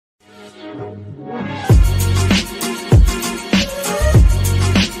Hey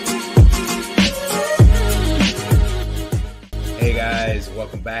guys,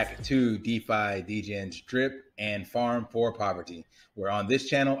 welcome back to Defi, Degens, Drip, and Farm for Poverty, where on this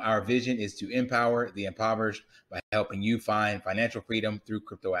channel, our vision is to empower the impoverished by helping you find financial freedom through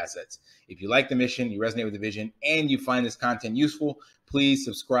crypto assets. If you like the mission, you resonate with the vision, and you find this content useful, please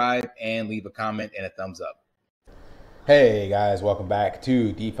subscribe and leave a comment and a thumbs up. Hey guys, welcome back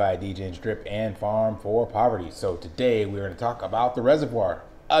to Defi, Degens, Drip, and Farm for Poverty. So today we're going to talk about the reservoir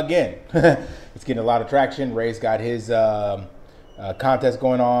again. It's getting a lot of traction. Ray's got his contest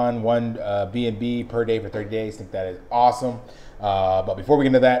going on, one BNB per day for 30 days. I think that is awesome. But before we get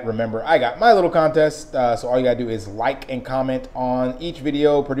into that, remember I got my little contest. So all you gotta do is like and comment on each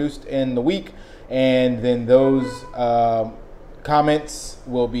video produced in the week, and then those comments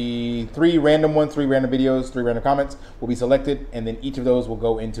will be three random videos, 3 random comments will be selected, and then each of those will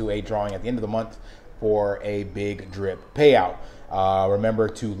go into a drawing at the end of the month for a big drip payout. Remember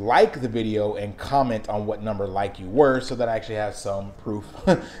to like the video and comment on what number like you were, so that I actually have some proof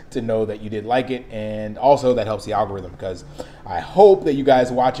to know that you did like it. And also that helps the algorithm, because I hope that you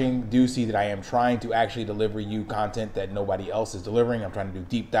guys watching do see that I am trying to actually deliver you content that nobody else is delivering. I'm trying to do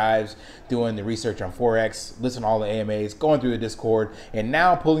deep dives, doing the research on Forex, listen to all the AMAs, going through the Discord, and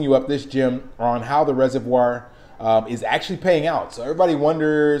now pulling you up this gem on how the reservoir is actually paying out. So everybody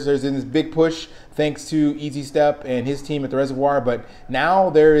wonders, there's this big push thanks to Easy Step and his team at the reservoir, but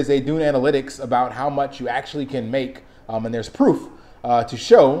now there is a Dune analytics about how much you actually can make, and there's proof to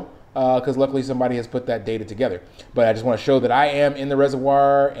show, because luckily somebody has put that data together. But I just want to show that I am in the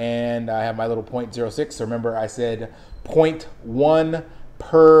reservoir, and I have my little 0.06. So remember I said 0.1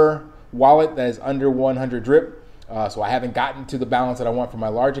 per wallet that is under 100 drip. So I haven't gotten to the balance that I want for my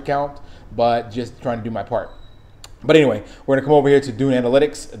large account, but just trying to do my part. But anyway, we're gonna come over here to Dune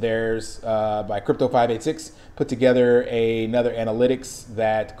Analytics. There's, by Crypto586, put together another analytics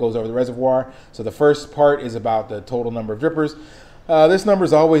that goes over the reservoir. So the first part is about the total number of drippers. This number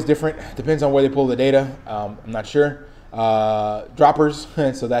is always different, depends on where they pull the data. I'm not sure. Droppers,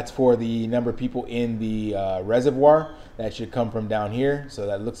 so that's for the number of people in the reservoir. That should come from down here. So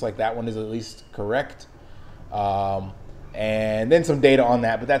that looks like that one is at least correct. And then some data on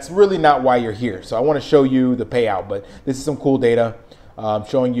that, but that's really not why you're here. So I want to show you the payout, but this is some cool data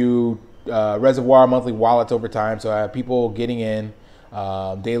showing you reservoir monthly wallets over time. So I have people getting in,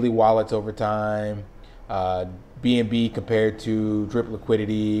 daily wallets over time, BNB compared to drip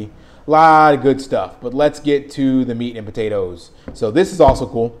liquidity, a lot of good stuff. But let's get to the meat and potatoes. So this is also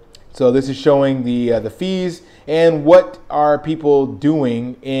cool. So this is showing the fees and what are people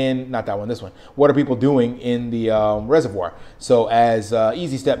doing in, not that one, this one. What are people doing in the reservoir? So as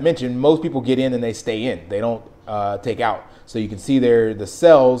Easy Step mentioned, most people get in and they stay in. They don't take out. So you can see there the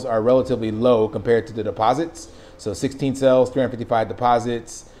sells are relatively low compared to the deposits. So 16 sells, 355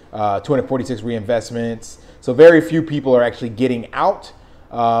 deposits, 246 reinvestments. So very few people are actually getting out,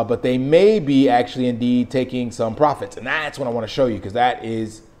 but they may be actually indeed taking some profits. And that's what I want to show you, because that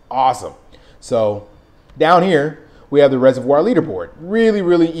is awesome. So down here we have the reservoir leaderboard. Really,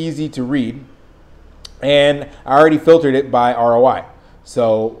 really easy to read. And I already filtered it by ROI.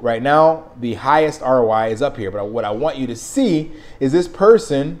 So right now the highest ROI is up here. But what I want you to see is this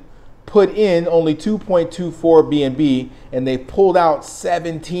person put in only 2.24 BNB and they pulled out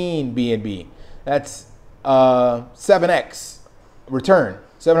 17 BNB. That's 7x return,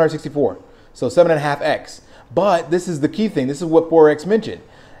 764. So 7.5x. But this is the key thing. This is what Forex mentioned.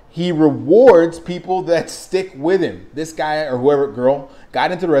 He rewards people that stick with him. This guy or whoever, girl, got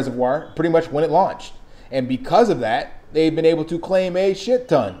into the reservoir pretty much when it launched. And because of that, they've been able to claim a shit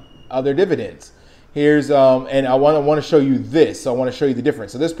ton of their dividends. Here's, and I want to show you this. So I want to show you the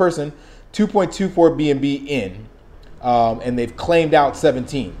difference. So this person, 2.24 BNB in, and they've claimed out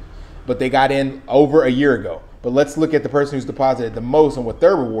 17, but they got in over a year ago. But let's look at the person who's deposited the most and what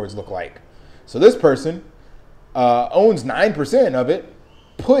their rewards look like. So this person owns 9% of it,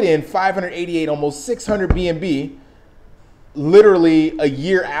 put in 588, almost 600 BNB, literally a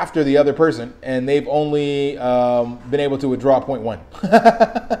year after the other person, and they've only been able to withdraw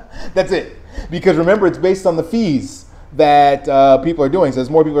 0.1. That's it. Because remember, it's based on the fees that people are doing. So as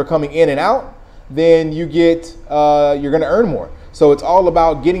more people are coming in and out, then you get, you're gonna earn more. So it's all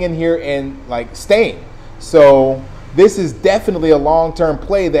about getting in here and like staying. So this is definitely a long-term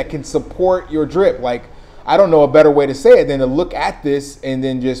play that can support your drip. Like, I don't know a better way to say it than to look at this and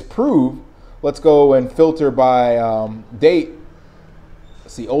then just prove. Let's go and filter by date.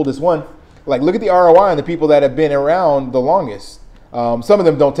 Let's see, oldest one. Like, look at the ROI on the people that have been around the longest. Some of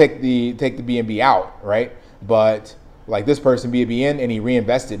them don't take the BNB out, right? But like this person BNB in, and he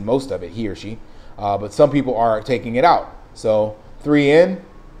reinvested most of it, he or she. But some people are taking it out. So 3 in,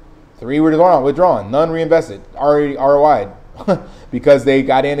 3 withdrawn, none reinvested, already ROI'd because they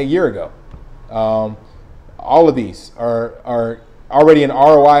got in a year ago. All of these are already an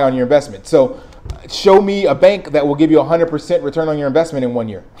ROI on your investment. So show me a bank that will give you 100% return on your investment in 1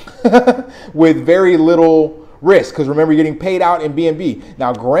 year with very little risk, because remember, you're getting paid out in BNB.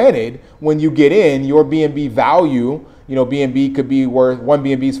 Now, granted, when you get in, your BNB value, you know, BNB could be worth, one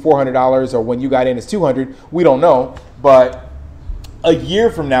BNB is $400, or when you got in is 200. We don't know. But a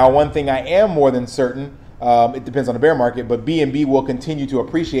year from now, one thing I am more than certain, it depends on the bear market, but BNB will continue to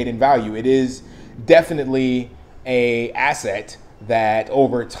appreciate in value. It is definitely a asset that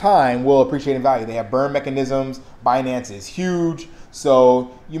over time will appreciate in value. They have burn mechanisms. Binance is huge. So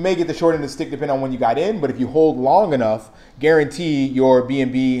you may get the short end of the stick depending on when you got in, but if you hold long enough, guarantee your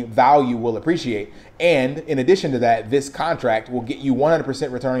BNB value will appreciate. And in addition to that, this contract will get you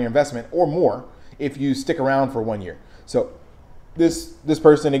 100% return on your investment or more if you stick around for 1 year. So this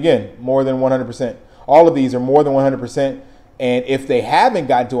person, again, more than 100%. All of these are more than 100%. And if they haven't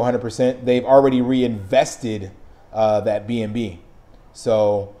gotten to 100%, they've already reinvested that BNB.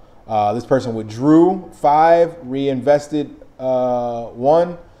 So this person withdrew 5, reinvested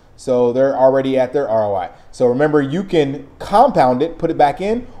 1, so they're already at their ROI. So remember, you can compound it, put it back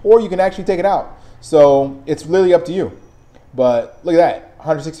in, or you can actually take it out. So it's really up to you. But look at that,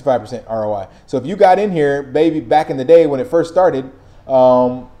 165% ROI. So if you got in here, baby, back in the day when it first started,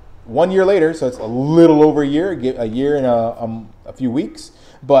 1 year later, so it's a little over a year and a few weeks,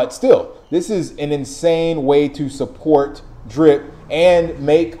 but still, this is an insane way to support Drip and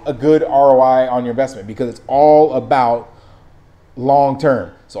make a good ROI on your investment, because it's all about long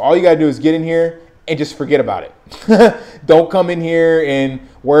term. So all you gotta do is get in here and just forget about it. Don't come in here and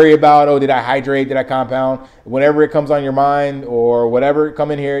worry about, oh, did I hydrate, did I compound? Whenever it comes on your mind or whatever,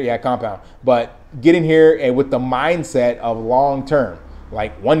 come in here, yeah, compound. But get in here and with the mindset of long term,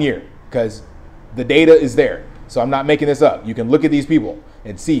 like 1 year, because the data is there. So I'm not making this up. You can look at these people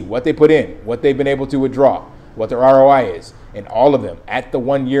and see what they put in, what they've been able to withdraw, what their ROI is, and all of them at the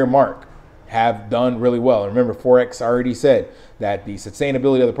 1 year mark have done really well. And remember, Forex already said that the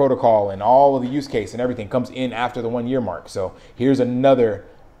sustainability of the protocol and all of the use case and everything comes in after the 1 year mark. So here's another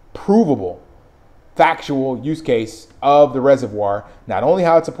provable, factual use case of the reservoir. Not only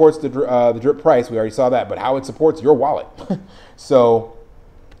how it supports the drip price, we already saw that, but how it supports your wallet. So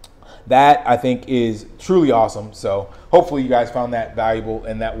that, I think, is truly awesome. So hopefully you guys found that valuable,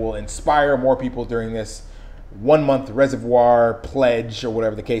 and that will inspire more people during this 1 month reservoir pledge, or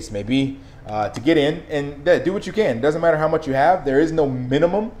whatever the case may be, to get in and do what you can. It doesn't matter how much you have. There is no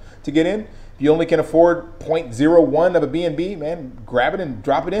minimum to get in. If you only can afford 0.01 of a BNB, man, grab it and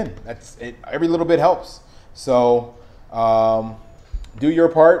drop it in. That's it. Every little bit helps. So do your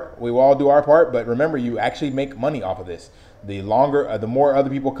part. We will all do our part. But remember, you actually make money off of this. The longer, the more other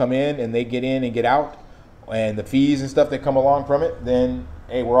people come in and they get in and get out, and the fees and stuff that come along from it, then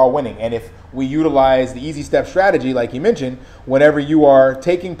hey, we're all winning. And if we utilize the easy step strategy, like you mentioned, whenever you are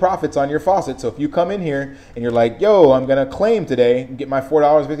taking profits on your faucet, so if you come in here and you're like, yo, I'm gonna claim today and get my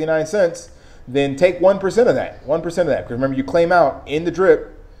 $4.59, then take 1% of that, 1% of that. Because remember, you claim out in the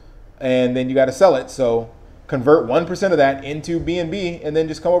drip and then you gotta sell it. So convert 1% of that into BNB and then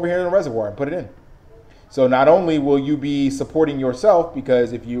just come over here in the reservoir and put it in. So not only will you be supporting yourself,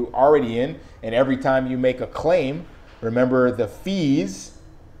 because if you already in, and every time you make a claim, remember the fees,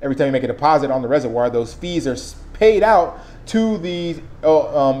 every time you make a deposit on the reservoir, those fees are paid out to the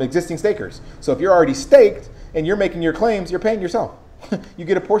existing stakers. So if you're already staked and you're making your claims, you're paying yourself. You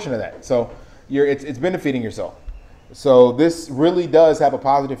get a portion of that. So it's benefiting yourself. So this really does have a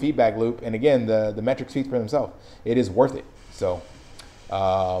positive feedback loop. And again, the metrics speak for themselves. It is worth it. So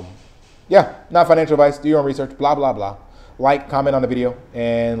yeah, not financial advice. Do your own research, blah, blah, blah. Like, comment on the video,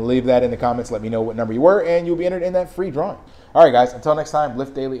 and leave that in the comments. Let me know what number you were, and you'll be entered in that free drawing. All right, guys, until next time,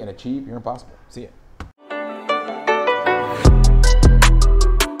 lift daily and achieve your impossible. See ya.